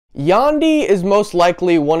Yandhi is most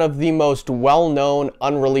likely one of the most well-known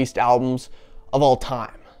unreleased albums of all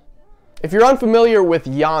time. If you're unfamiliar with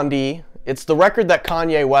Yandhi, it's the record that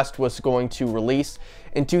Kanye West was going to release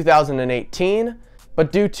in 2018,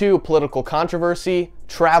 but due to political controversy,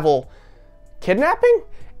 travel, kidnapping,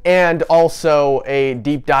 and also a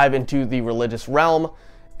deep dive into the religious realm,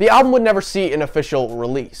 the album would never see an official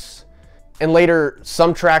release. And later,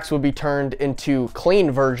 some tracks would be turned into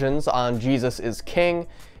clean versions on Jesus is King,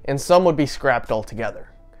 and some would be scrapped altogether.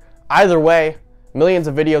 Either way, millions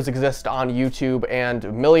of videos exist on YouTube,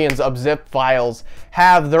 and millions of zip files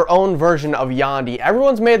have their own version of Yandhi.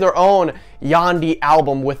 Everyone's made their own Yandhi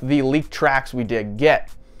album with the leaked tracks we did get.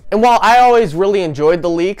 And while I always really enjoyed the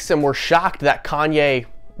leaks and were shocked that Kanye,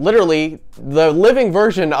 literally the living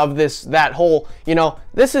version of that whole,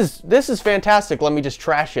 this is fantastic, let me just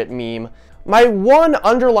trash it meme. My one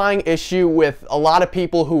underlying issue with a lot of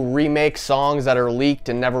people who remake songs that are leaked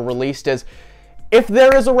and never released is if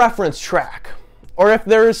there is a reference track, or if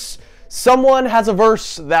there's someone has a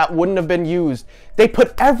verse that wouldn't have been used, they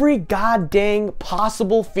put every goddamn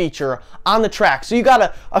possible feature on the track. So you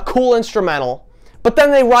got a cool instrumental, but then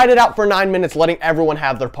they ride it out for 9 minutes letting everyone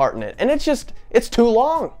have their part in it. And it's too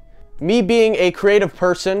long. Me being a creative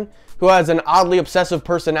person who has an oddly obsessive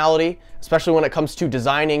personality, especially when it comes to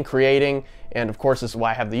designing, creating, and of course this is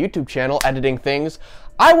why I have the YouTube channel, editing things,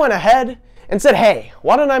 I went ahead and said, hey,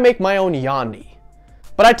 why don't I make my own Yandhi?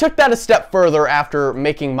 But I took that a step further after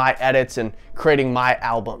making my edits and creating my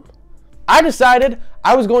album. I decided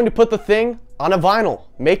I was going to put the thing on a vinyl,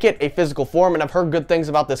 make it a physical form, and I've heard good things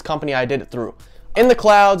about this company I did it through. In the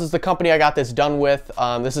Clouds is the company I got this done with.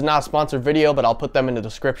 This is not a sponsored video, but I'll put them in the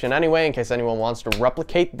description anyway in case anyone wants to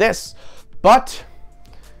replicate this. But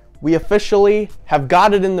we officially have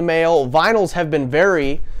got it in the mail. Vinyls have been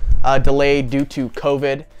very delayed due to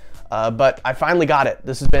COVID, but I finally got it.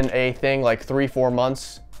 This has been a thing like 3-4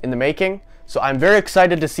 months in the making, so I'm very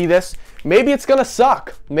excited to see this. Maybe it's gonna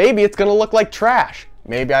suck. Maybe it's gonna look like trash.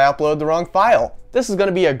 Maybe I uploaded the wrong file. This is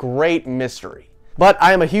gonna be a great mystery. But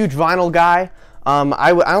I am a huge vinyl guy.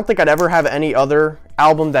 I don't think I'd ever have any other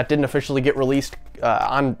album that didn't officially get released put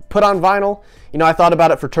on vinyl. I thought about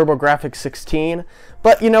it for TurboGrafx 16,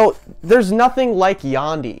 but there's nothing like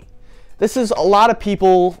Yandhi. This is, a lot of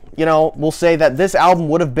people, will say that this album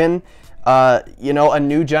would have been, a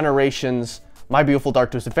new generation's My Beautiful Dark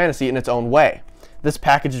Twisted Fantasy in its own way. This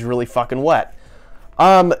package is really fucking wet.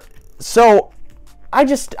 So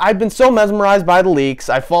I've been so mesmerized by the leaks.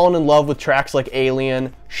 I've fallen in love with tracks like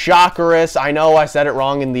Alien, Shockerous. I know I said it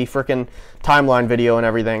wrong in the frickin' timeline video and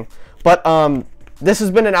everything. But this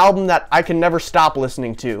has been an album that I can never stop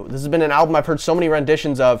listening to. This has been an album I've heard so many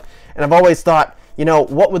renditions of, and I've always thought,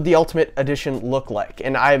 what would the ultimate edition look like?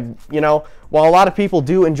 And while a lot of people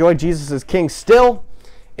do enjoy Jesus is King still,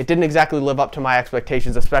 it didn't exactly live up to my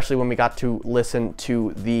expectations, especially when we got to listen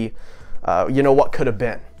to the, what could have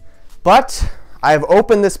been. But I've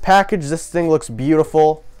opened this package. This thing looks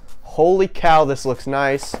beautiful. Holy cow, this looks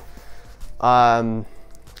nice. Wow.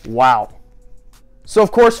 So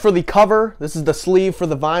of course for the cover, this is the sleeve for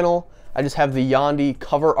the vinyl. I just have the Yandhi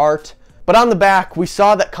cover art. But on the back, we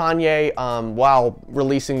saw that Kanye, while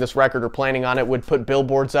releasing this record or planning on it, would put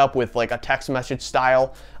billboards up with like a text message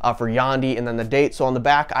style for Yandhi and then the date. So on the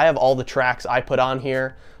back, I have all the tracks I put on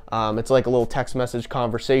here. It's like a little text message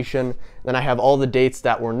conversation. Then I have all the dates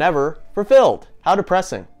that were never fulfilled. How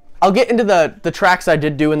depressing. I'll get into the tracks I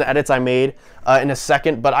did do and the edits I made in a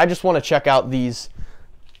second, but I just want to check out these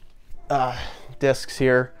discs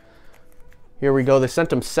here. Here we go. They sent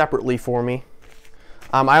them separately for me.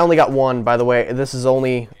 I only got one, by the way. This is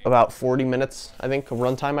only about 40 minutes, I think, of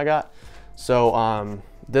runtime I got. So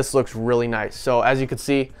this looks really nice. So as you can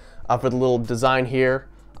see, for the little design here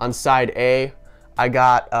on side A, I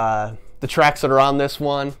got the tracks that are on this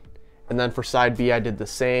one, and then for side B I did the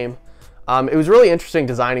same. It was really interesting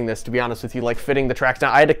designing this, to be honest with you, like fitting the tracks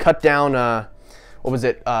down. I had to cut down, what was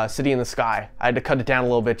it, City in the Sky. I had to cut it down a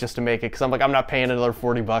little bit just to make it, because I'm like, I'm not paying another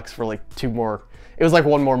 40 bucks for like 2 more. It was like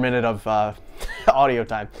 1 more minute of audio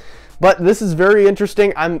time. But this is very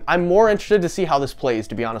interesting. I'm more interested to see how this plays,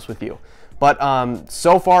 to be honest with you. But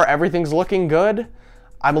so far, everything's looking good.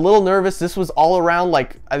 I'm a little nervous. This was all around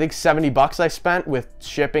like, I think 70 bucks I spent with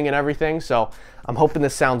shipping and everything. So I'm hoping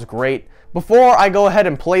this sounds great. Before I go ahead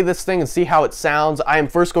and play this thing and see how it sounds, I am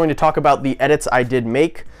first going to talk about the edits I did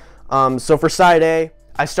make. So for side A,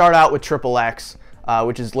 I start out with XXX,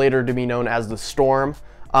 which is later to be known as the Storm.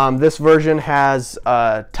 This version has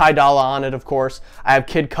Ty Dolla on it, of course. I have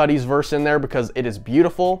Kid Cudi's verse in there because it is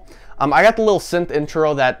beautiful. I got the little synth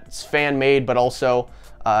intro that's fan-made, but also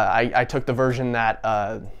I took the version that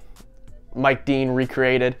Mike Dean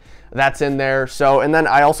recreated. That's in there. So, and then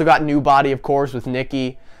I also got New Body, of course, with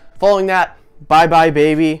Nicki. Following that, Bye Bye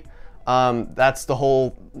Baby. That's the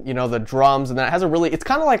whole, you know, the drums, and then it has a really, it's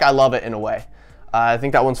kind of like I Love It in a way. I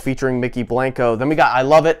think that one's featuring Mickey Blanco. Then we got I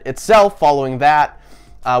Love It itself following that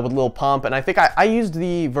with Lil Pump, and I think I used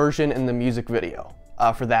the version in the music video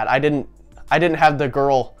for that. I didn't have the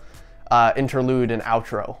girl interlude and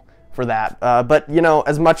outro for that. But you know,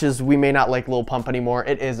 as much as we may not like Lil Pump anymore,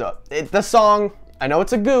 it is the song, I know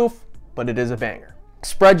it's a goof, but it is a banger.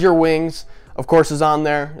 Spread Your Wings, of course, is on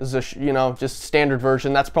there. Is a, you know, just standard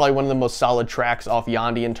version. That's probably one of the most solid tracks off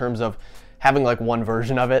Yandhi in terms of having like one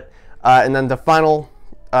version of it. And then the final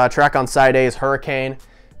track on side A is Hurricane.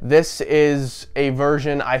 This is a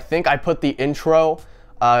version, I think I put the intro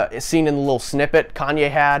seen in the little snippet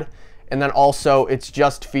Kanye had, and then also it's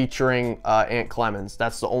just featuring Ant Clemens.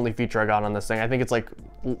 That's the only feature I got on this thing. I think it's like,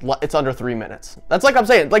 it's under 3 minutes. That's like I'm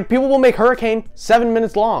saying, like people will make Hurricane 7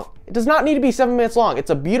 minutes long. It does not need to be 7 minutes long. It's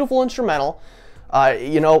a beautiful instrumental,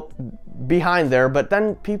 you know, behind there, but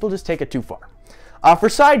then people just take it too far. For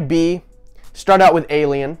side B, start out with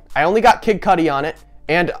Alien. I only got Kid Cudi on it,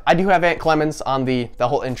 and I do have Ant Clemens on the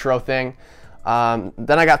whole intro thing.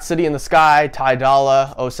 Then I got City in the Sky, Ty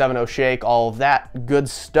Dolla, 070 Shake, all of that good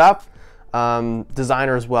stuff.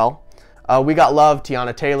 Designer as well. We Got Love,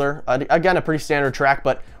 Tiana Taylor. Again, a pretty standard track,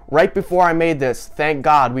 but right before I made this, thank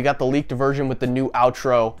God, we got the leaked version with the new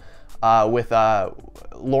outro with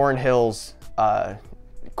Lauryn Hill's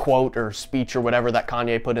quote or speech or whatever that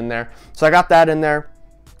Kanye put in there. So I got that in there.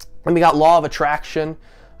 And we got Law of Attraction,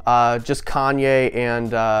 just Kanye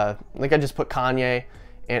and, I think I just put Kanye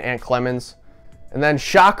and Ant Clemens. And then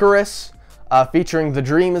Chakrus, featuring The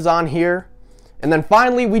Dream is on here. And then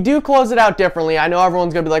finally, we do close it out differently. I know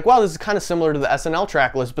everyone's gonna be like, wow, this is kind of similar to the SNL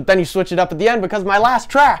track list, but then you switch it up at the end because my last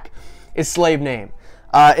track is Slave Name.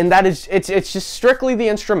 And that is, it's just strictly the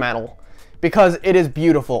instrumental because it is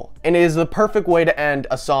beautiful and it is the perfect way to end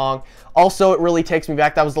a song. Also, it really takes me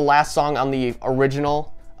back. That was the last song on the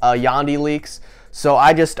original Yandhi leaks. So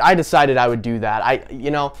I decided I would do that. You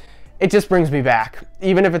know, it just brings me back.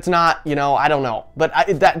 Even if it's not, you know, I don't know. But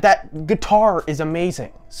that guitar is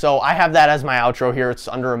amazing. So I have that as my outro here. It's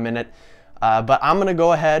under a minute. But I'm going to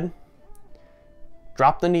go ahead,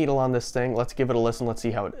 drop the needle on this thing. Let's give it a listen. Let's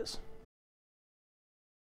see how it is.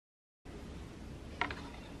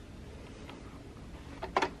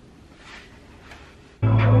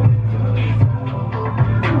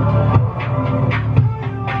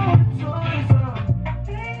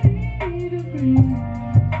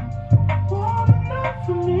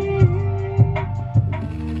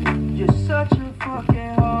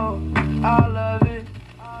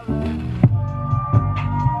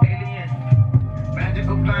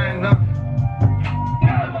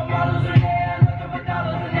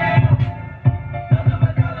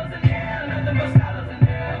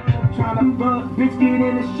 Bitch, get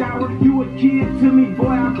in the shower. You a kid to me, boy.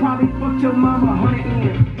 I probably fucked your mama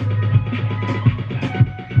 100 in.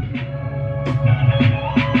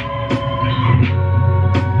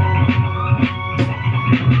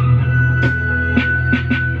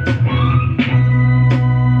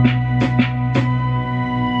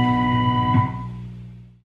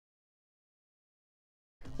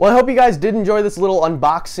 Well, I hope you guys did enjoy this little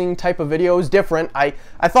unboxing type of video. It was different. I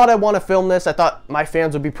thought I'd want to film this. I thought my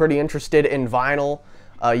fans would be pretty interested in vinyl,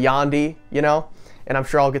 Yandhi, you know? And I'm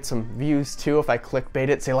sure I'll get some views too if I clickbait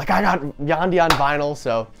it, say like, I got Yandhi on vinyl.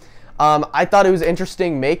 So I thought it was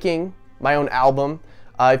interesting making my own album.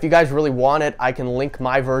 If you guys really want it, I can link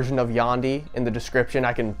my version of Yandhi in the description.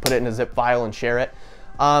 I can put it in a zip file and share it.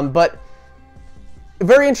 But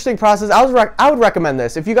very interesting process. I would recommend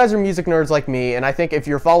this if you guys are music nerds like me, and I think if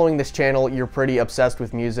you're following this channel, you're pretty obsessed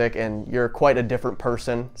with music and you're quite a different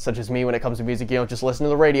person, such as me when it comes to music. You don't just listen to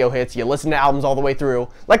the radio hits, you listen to albums all the way through,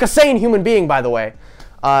 like a sane human being, by the way.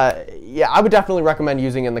 Yeah, I would definitely recommend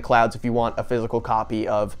using In the Clouds if you want a physical copy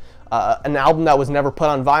of an album that was never put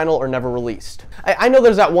on vinyl or never released. I know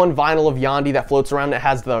there's that one vinyl of Yandhi that floats around that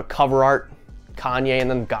has the cover art, Kanye and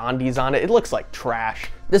then Gandhi's on it. It looks like trash.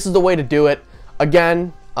 This is the way to do it.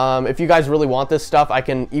 Again, if you guys really want this stuff, I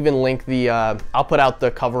can even link the, I'll put out the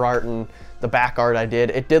cover art and the back art I did.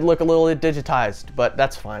 It did look a little digitized, but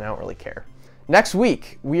that's fine, I don't really care. Next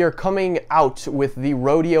week, we are coming out with the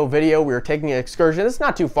rodeo video. We are taking an excursion. It's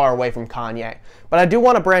not too far away from Kanye, but I do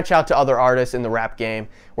want to branch out to other artists in the rap game.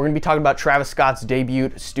 We're going to be talking about Travis Scott's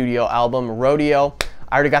debut studio album, Rodeo.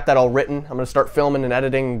 I already got that all written. I'm going to start filming and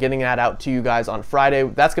editing and getting that out to you guys on Friday.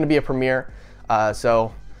 That's going to be a premiere,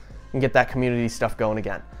 so and get that community stuff going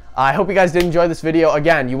again. I hope you guys did enjoy this video.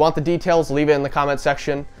 Again, you want the details, leave it in the comment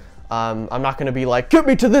section. I'm not going to be like, get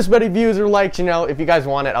me to this many views or likes, you know. If you guys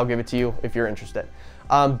want it, I'll give it to you if you're interested.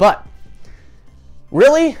 But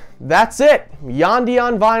really, that's it. Yandhi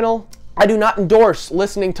on vinyl. I do not endorse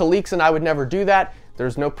listening to leaks, and I would never do that.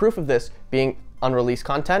 There's no proof of this being unreleased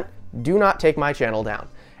content. Do not take my channel down.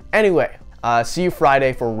 Anyway, see you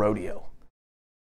Friday for Rodeo.